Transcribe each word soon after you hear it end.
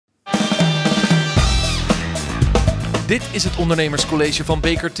Dit is het ondernemerscollege van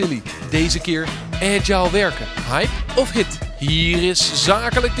Baker Tilly. Deze keer agile werken. Hype of hit? Hier is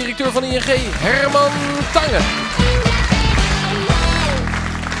zakelijk directeur van ING, Herman Tange.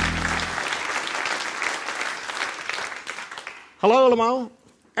 Hallo allemaal,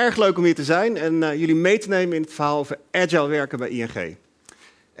 erg leuk om hier te zijn en jullie mee te nemen in het verhaal over agile werken bij ING.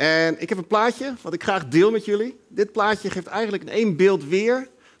 En ik heb een plaatje wat ik graag deel met jullie. Dit plaatje geeft eigenlijk in één beeld weer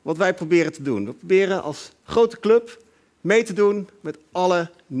wat wij proberen te doen. We proberen als grote club mee te doen met alle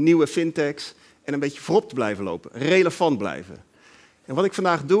nieuwe fintechs en een beetje voorop te blijven lopen, relevant blijven. En wat ik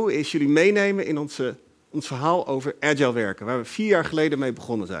vandaag doe is jullie meenemen in ons verhaal over agile werken, waar we 4 jaar geleden mee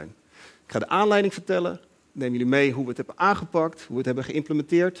begonnen zijn. Ik ga de aanleiding vertellen. Neem jullie mee hoe we het hebben aangepakt, hoe we het hebben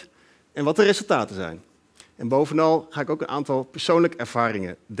geïmplementeerd en wat de resultaten zijn. En bovenal ga ik ook een aantal persoonlijke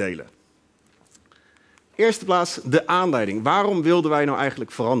ervaringen delen. Eerste plaats de aanleiding. Waarom wilden wij nou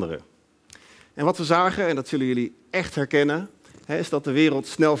eigenlijk veranderen? En wat we zagen, en dat zullen jullie echt herkennen, is dat de wereld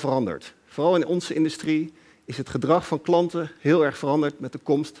snel verandert. Vooral in onze industrie is het gedrag van klanten heel erg veranderd met de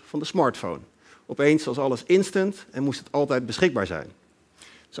komst van de smartphone. Opeens was alles instant en moest het altijd beschikbaar zijn.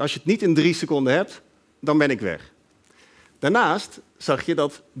 Dus als je het niet in 3 seconden hebt, dan ben ik weg. Daarnaast zag je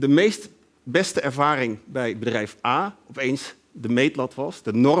dat de beste ervaring bij bedrijf A opeens de meetlat was,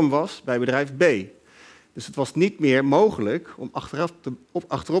 de norm was bij bedrijf B. Dus het was niet meer mogelijk om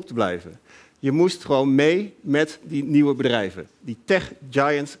achterop te blijven. Je moest gewoon mee met die nieuwe bedrijven. Die tech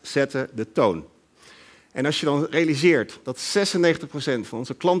giants zetten de toon. En als je dan realiseert dat 96% van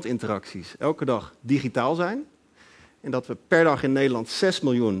onze klantinteracties elke dag digitaal zijn, en dat we per dag in Nederland 6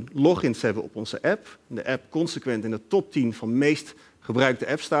 miljoen logins hebben op onze app, en de app consequent in de top 10 van meest gebruikte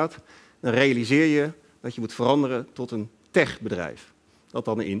apps staat, dan realiseer je dat je moet veranderen tot een tech-bedrijf. Dat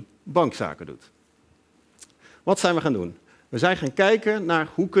dan in bankzaken doet. Wat zijn we gaan doen? We zijn gaan kijken naar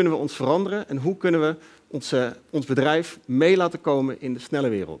hoe kunnen we ons veranderen en hoe kunnen we ons bedrijf mee laten komen in de snelle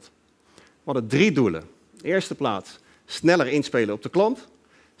wereld. We hadden 3 doelen. In de eerste plaats sneller inspelen op de klant,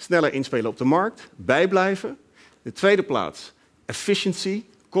 sneller inspelen op de markt, bijblijven. De tweede plaats, efficiency,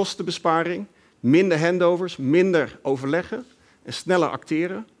 kostenbesparing, minder handovers, minder overleggen en sneller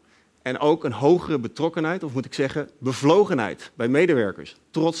acteren. En ook een hogere betrokkenheid, of moet ik zeggen, bevlogenheid bij medewerkers.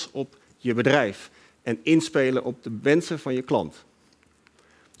 Trots op je bedrijf en inspelen op de wensen van je klant.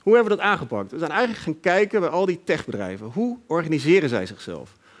 Hoe hebben we dat aangepakt? We zijn eigenlijk gaan kijken bij al die techbedrijven. Hoe organiseren zij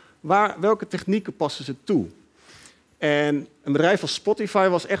zichzelf? Welke technieken passen ze toe? En een bedrijf als Spotify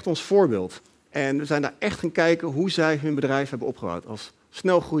was echt ons voorbeeld. En we zijn daar echt gaan kijken hoe zij hun bedrijf hebben opgebouwd als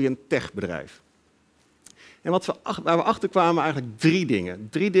snelgroeiend techbedrijf. En waar we achter kwamen eigenlijk 3 dingen.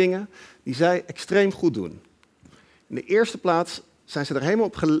 3 dingen die zij extreem goed doen. In de eerste plaats zijn ze er helemaal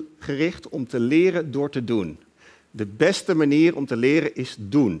op gericht om te leren door te doen. De beste manier om te leren is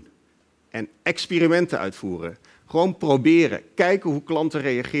doen. En experimenten uitvoeren. Gewoon proberen. Kijken hoe klanten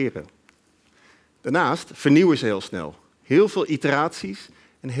reageren. Daarnaast vernieuwen ze heel snel. Heel veel iteraties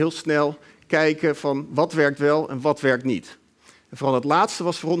en heel snel kijken van wat werkt wel en wat werkt niet. En vooral het laatste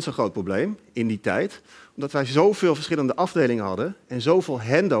was voor ons een groot probleem in die tijd. Omdat wij zoveel verschillende afdelingen hadden en zoveel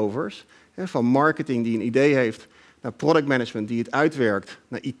handovers. Van marketing die een idee heeft, naar product management die het uitwerkt,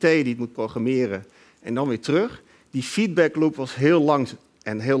 naar IT die het moet programmeren en dan weer terug. Die feedback loop was heel lang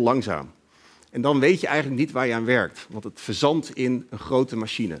en heel langzaam. En dan weet je eigenlijk niet waar je aan werkt, want het verzandt in een grote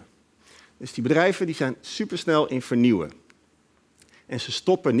machine. Dus die bedrijven die zijn supersnel in vernieuwen. En ze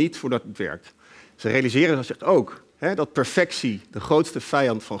stoppen niet voordat het werkt. Ze realiseren zich ook dat perfectie de grootste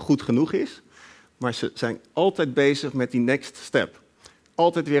vijand van goed genoeg is. Maar ze zijn altijd bezig met die next step.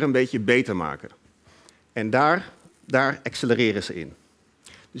 Altijd weer een beetje beter maken. En daar accelereren ze in.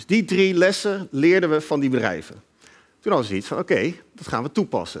 Dus die 3 lessen leerden we van die bedrijven. Toen hadden we zoiets van, oké, dat gaan we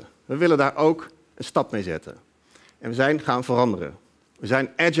toepassen. We willen daar ook een stap mee zetten. En we zijn gaan veranderen. We zijn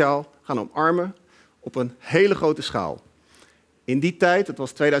agile gaan omarmen op een hele grote schaal. In die tijd, het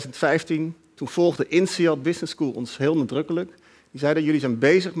was 2015, toen volgde INSEAD Business School ons heel nadrukkelijk. Die zeiden, jullie zijn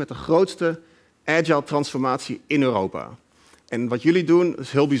bezig met de grootste agile transformatie in Europa. En wat jullie doen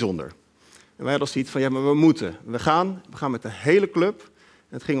is heel bijzonder. En wij hadden zoiets van, ja, maar we moeten. We gaan met de hele club.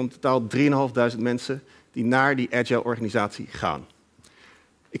 En het ging om totaal 3.500 mensen die naar die agile-organisatie gaan.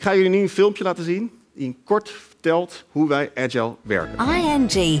 Ik ga jullie nu een filmpje laten zien die kort vertelt hoe wij agile werken.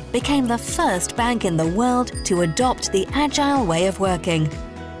 ING became the first bank in the world to adopt the agile way of working.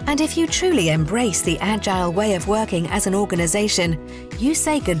 And if you truly embrace the agile way of working as an organization, you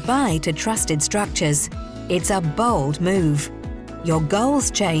say goodbye to trusted structures. It's a bold move. Your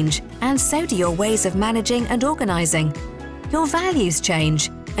goals change, and so do your ways of managing and organizing. Your values change,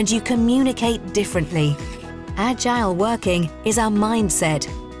 and you communicate differently. Agile working is a mindset.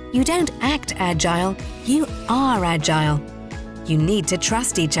 You don't act agile, you are agile. You need to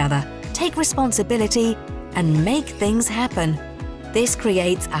trust each other, take responsibility, and make things happen. This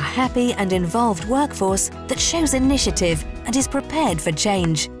creates a happy and involved workforce that shows initiative and is prepared for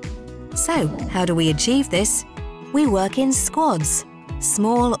change. So, how do we achieve this? We work in squads,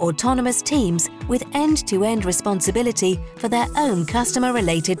 small autonomous teams with end-to-end responsibility for their own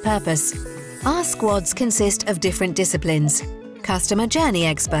customer-related purpose. Our squads consist of different disciplines: customer journey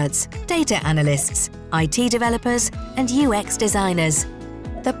experts, data analysts, IT developers, and UX designers.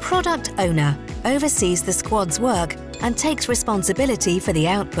 The product owner oversees the squad's work and takes responsibility for the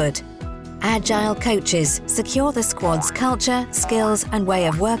output. Agile coaches secure the squad's culture, skills, and way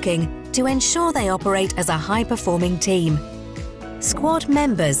of working to ensure they operate as a high-performing team. Squad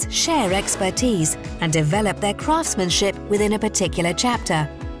members share expertise and develop their craftsmanship within a particular chapter.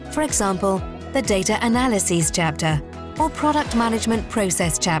 For example, the data analyses chapter or product management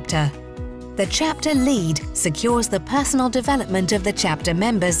process chapter. The chapter lead secures the personal development of the chapter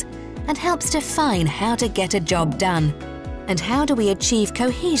members and helps define how to get a job done. And how do we achieve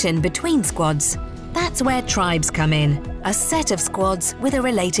cohesion between squads? That's where tribes come in, a set of squads with a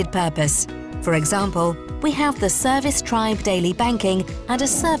related purpose. For example, we have the Service Tribe Daily Banking and a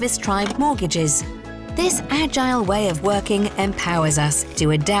Service Tribe Mortgages. This agile way of working empowers us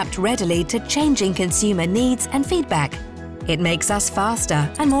to adapt readily to changing consumer needs and feedback. It makes us faster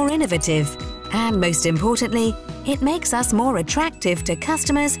and more innovative. And most importantly, it makes us more attractive to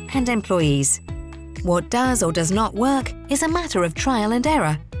customers and employees. What does or does not work is a matter of trial and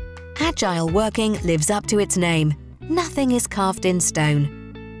error. Agile working lives up to its name. Nothing is carved in stone.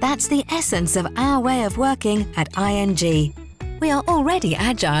 That's the essence of our way of working at ING. We are already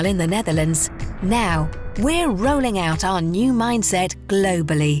agile in the Netherlands. Now, we're rolling out our new mindset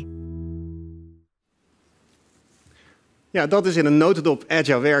globally. Ja, dat is in een notendop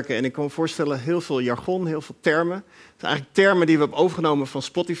agile werken. En ik kan me voorstellen, heel veel jargon, heel veel termen. Het zijn eigenlijk termen die we hebben overgenomen van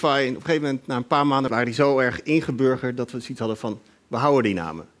Spotify. En op een gegeven moment, na een paar maanden, waren die zo erg ingeburgerd dat we zoiets hadden van, we houden die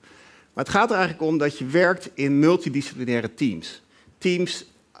namen. Maar het gaat er eigenlijk om dat je werkt in multidisciplinaire teams. Teams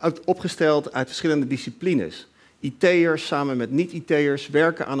opgesteld uit verschillende disciplines. IT'ers samen met niet-IT'ers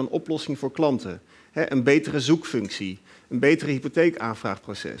werken aan een oplossing voor klanten. Een betere zoekfunctie, een betere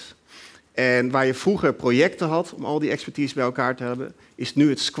hypotheekaanvraagproces. En waar je vroeger projecten had om al die expertise bij elkaar te hebben, is nu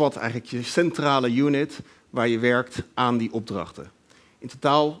het squad eigenlijk je centrale unit waar je werkt aan die opdrachten. In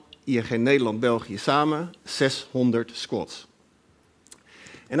totaal ING Nederland, België samen 600 squads.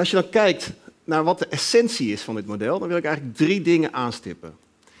 En als je dan kijkt naar wat de essentie is van dit model, dan wil ik eigenlijk 3 dingen aanstippen.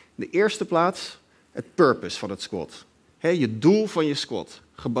 In de eerste plaats het purpose van het squad. Je doel van je squad,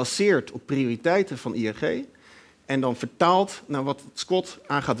 gebaseerd op prioriteiten van ING en dan vertaald naar wat het squad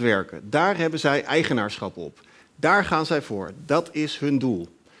aan gaat werken. Daar hebben zij eigenaarschap op. Daar gaan zij voor. Dat is hun doel.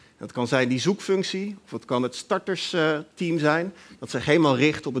 Dat kan zijn die zoekfunctie, of het kan het startersteam zijn, dat zich helemaal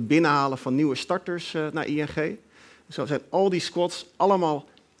richt op het binnenhalen van nieuwe starters naar ING. Zo zijn al die squads allemaal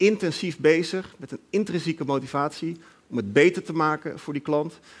intensief bezig met een intrinsieke motivatie om het beter te maken voor die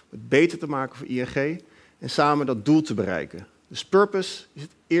klant, om het beter te maken voor ING en samen dat doel te bereiken. Dus purpose is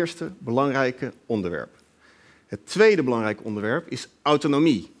het eerste belangrijke onderwerp. Het tweede belangrijke onderwerp is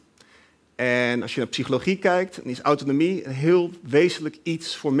autonomie. En als je naar psychologie kijkt, dan is autonomie een heel wezenlijk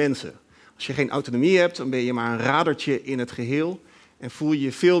iets voor mensen. Als je geen autonomie hebt, dan ben je maar een radertje in het geheel en voel je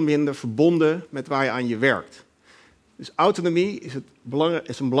je veel minder verbonden met waar je aan je werkt. Dus autonomie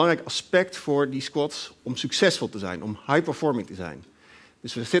is een belangrijk aspect voor die squads om succesvol te zijn, om high-performing te zijn.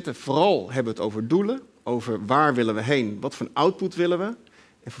 Dus we hebben het over doelen, over waar willen we heen, wat voor output willen we.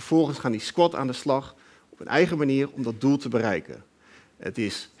 En vervolgens gaan die squad aan de slag op een eigen manier om dat doel te bereiken. Het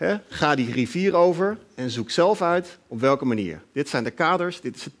is, ga die rivier over en zoek zelf uit op welke manier. Dit zijn de kaders,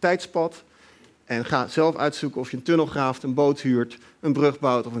 dit is het tijdspad. En ga zelf uitzoeken of je een tunnel graaft, een boot huurt, een brug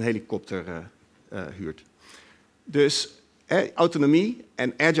bouwt of een helikopter huurt. Dus autonomie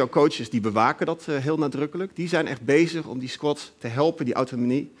en agile coaches die bewaken dat heel nadrukkelijk. Die zijn echt bezig om die squads te helpen die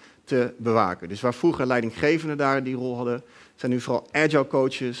autonomie te bewaken. Dus waar vroeger leidinggevenden daar die rol hadden, zijn nu vooral agile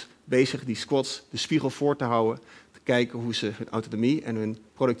coaches bezig die squads de spiegel voor te houden. Te kijken hoe ze hun autonomie en hun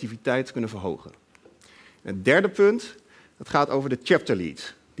productiviteit kunnen verhogen. En het derde punt, dat gaat over de chapter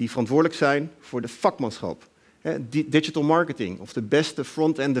leads. Die verantwoordelijk zijn voor de vakmanschap. Digital marketing of de beste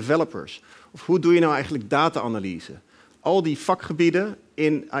front-end developers. Of hoe doe je nou eigenlijk data-analyse? Al die vakgebieden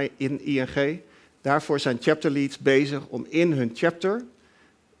in ING, daarvoor zijn chapter leads bezig om in hun chapter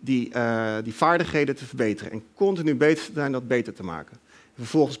die vaardigheden te verbeteren. En continu beter te zijn dat beter te maken. En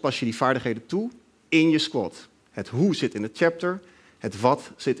vervolgens pas je die vaardigheden toe in je squad. Het hoe zit in het chapter, het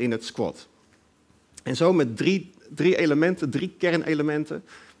wat zit in het squad. En zo met drie kernelementen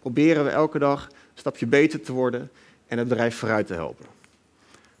proberen we elke dag een stapje beter te worden en het bedrijf vooruit te helpen.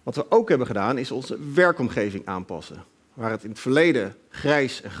 Wat we ook hebben gedaan is onze werkomgeving aanpassen. Waar het in het verleden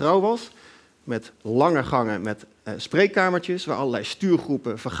grijs en grauw was, met lange gangen met spreekkamertjes, waar allerlei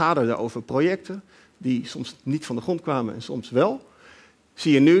stuurgroepen vergaderden over projecten, die soms niet van de grond kwamen en soms wel,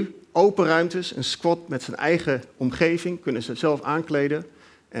 zie je nu open ruimtes, een squad met zijn eigen omgeving, kunnen ze zelf aankleden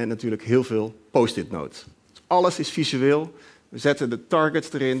en natuurlijk heel veel post-it notes. Dus alles is visueel. We zetten de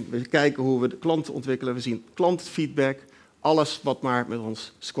targets erin, we kijken hoe we de klanten ontwikkelen, we zien klantenfeedback, alles wat maar met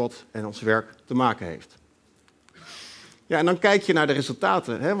ons squad en ons werk te maken heeft. Ja, en dan kijk je naar de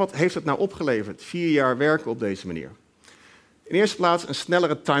resultaten. Hè? Wat heeft het nou opgeleverd? 4 jaar werken op deze manier. In eerste plaats een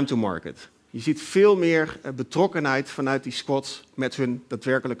snellere time to market. Je ziet veel meer betrokkenheid vanuit die squads met hun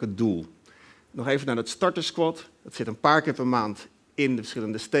daadwerkelijke doel. Nog even naar het startersquad. Dat zit een paar keer per maand in de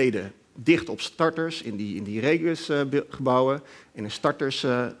verschillende steden, dicht op starters, in die regiogebouwen, in een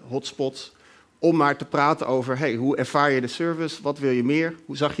starters-hotspots, om maar te praten over, hey, hoe ervaar je de service, wat wil je meer,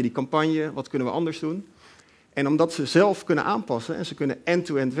 hoe zag je die campagne, wat kunnen we anders doen. En omdat ze zelf kunnen aanpassen en ze kunnen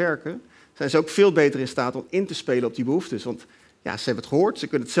end-to-end werken, zijn ze ook veel beter in staat om in te spelen op die behoeftes. Want ja, ze hebben het gehoord, ze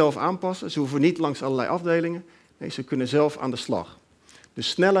kunnen het zelf aanpassen, ze hoeven niet langs allerlei afdelingen, nee, ze kunnen zelf aan de slag. Dus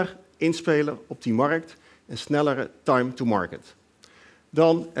sneller inspelen op die markt en snellere time to market.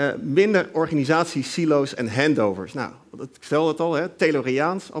 Dan minder organisatiesilo's en handovers. Nou, ik vertelde het al,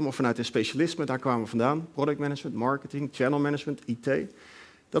 Tayloriaans, allemaal vanuit een specialisme, daar kwamen we vandaan. Product management, marketing, channel management, IT.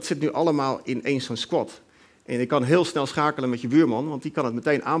 Dat zit nu allemaal in één zo'n squad. En je kan heel snel schakelen met je buurman, want die kan het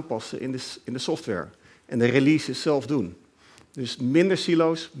meteen aanpassen in de software. En de releases zelf doen. Dus minder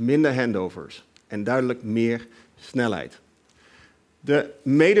silo's, minder handovers. En duidelijk meer snelheid. De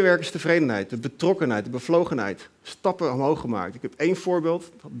medewerkerstevredenheid, de betrokkenheid, de bevlogenheid, stappen omhoog gemaakt. Ik heb 1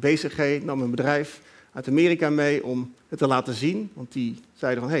 voorbeeld. BCG nam een bedrijf uit Amerika mee om het te laten zien. Want die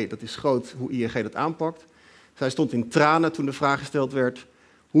zeiden van, hey, dat is groot hoe ING dat aanpakt. Zij stond in tranen toen de vraag gesteld werd,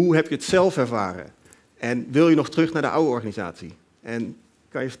 hoe heb je het zelf ervaren? En wil je nog terug naar de oude organisatie? En ik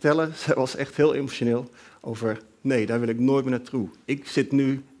kan je vertellen, zij was echt heel emotioneel over, nee, daar wil ik nooit meer naartoe. Ik zit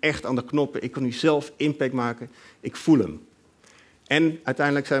nu echt aan de knoppen, ik kan nu zelf impact maken, ik voel hem. En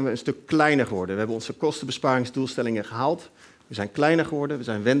uiteindelijk zijn we een stuk kleiner geworden. We hebben onze kostenbesparingsdoelstellingen gehaald. We zijn kleiner geworden, we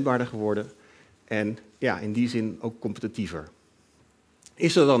zijn wendbaarder geworden. En ja, in die zin ook competitiever.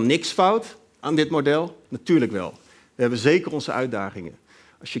 Is er dan niks fout aan dit model? Natuurlijk wel. We hebben zeker onze uitdagingen.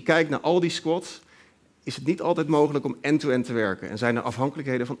 Als je kijkt naar al die squads, is het niet altijd mogelijk om end-to-end te werken. En zijn er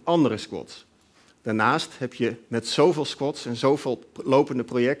afhankelijkheden van andere squads. Daarnaast heb je met zoveel squads en zoveel lopende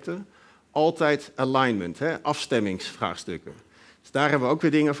projecten altijd alignment, afstemmingsvraagstukken. Dus daar hebben we ook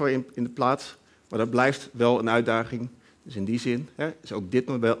weer dingen voor in de plaats, maar dat blijft wel een uitdaging. Dus in die zin is ook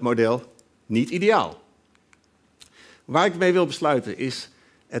dit model niet ideaal. Waar ik mee wil besluiten is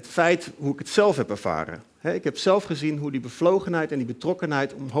het feit hoe ik het zelf heb ervaren. Ik heb zelf gezien hoe die bevlogenheid en die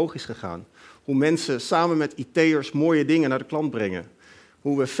betrokkenheid omhoog is gegaan. Hoe mensen samen met IT'ers mooie dingen naar de klant brengen.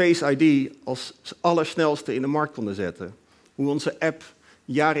 Hoe we Face ID als allersnelste in de markt konden zetten. Hoe onze app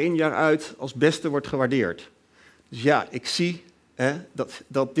jaar in jaar uit als beste wordt gewaardeerd. Dus ja, ik zie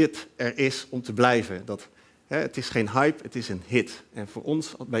dat dit er is om te blijven. Het is geen hype, het is een hit. En voor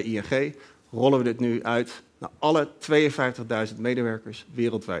ons bij ING rollen we dit nu uit naar alle 52.000 medewerkers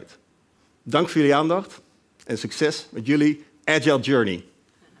wereldwijd. Dank voor jullie aandacht en succes met jullie Agile Journey.